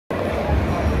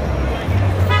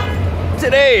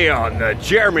Today on the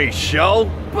Jeremy Show,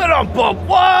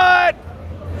 what?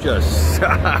 Just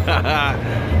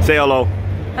say hello.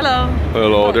 Hello.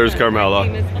 Hello, there's Carmela.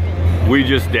 We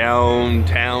just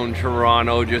downtown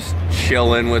Toronto, just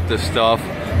chilling with the stuff.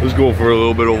 Let's go for a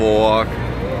little bit of a walk.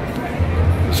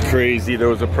 It's crazy. There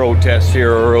was a protest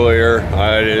here earlier.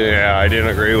 I didn't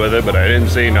agree with it, but I didn't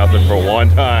say nothing for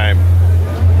one time.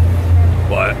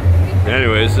 But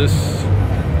anyways, this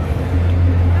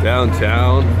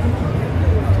downtown,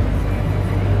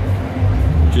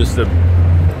 just a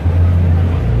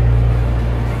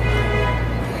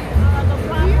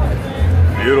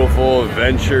beautiful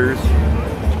adventures.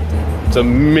 It's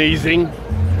amazing.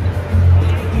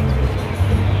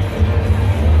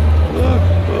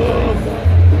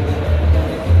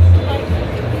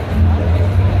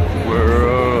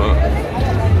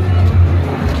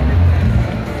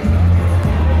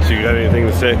 So you got anything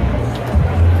to say?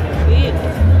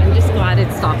 I'm just glad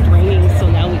it stopped raining, so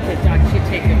now we could actually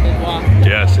take a good walk.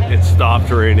 Yes, it stopped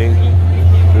raining.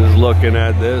 Just looking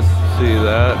at this, see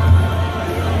that?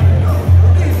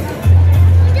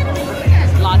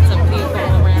 Lots of people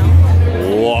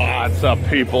around. Lots of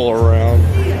people around.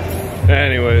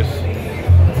 Anyways,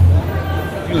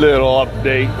 little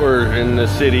update. We're in the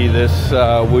city this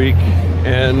week,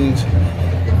 and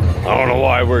I don't know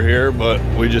why we're here, but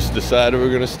we just decided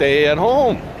we're gonna stay at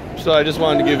home. So I just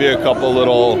wanted to give you a couple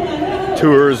little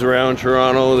tours around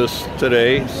Toronto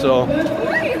today. So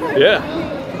yeah,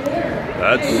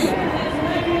 that's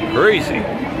crazy.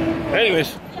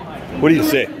 Anyways, what do you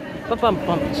say?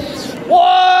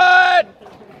 What?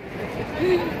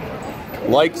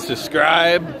 Like,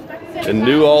 subscribe, and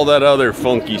do all that other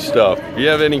funky stuff. If you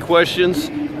have any questions,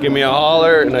 give me a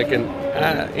holler and I can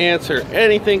answer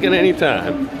anything at any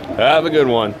time. Have a good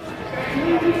one.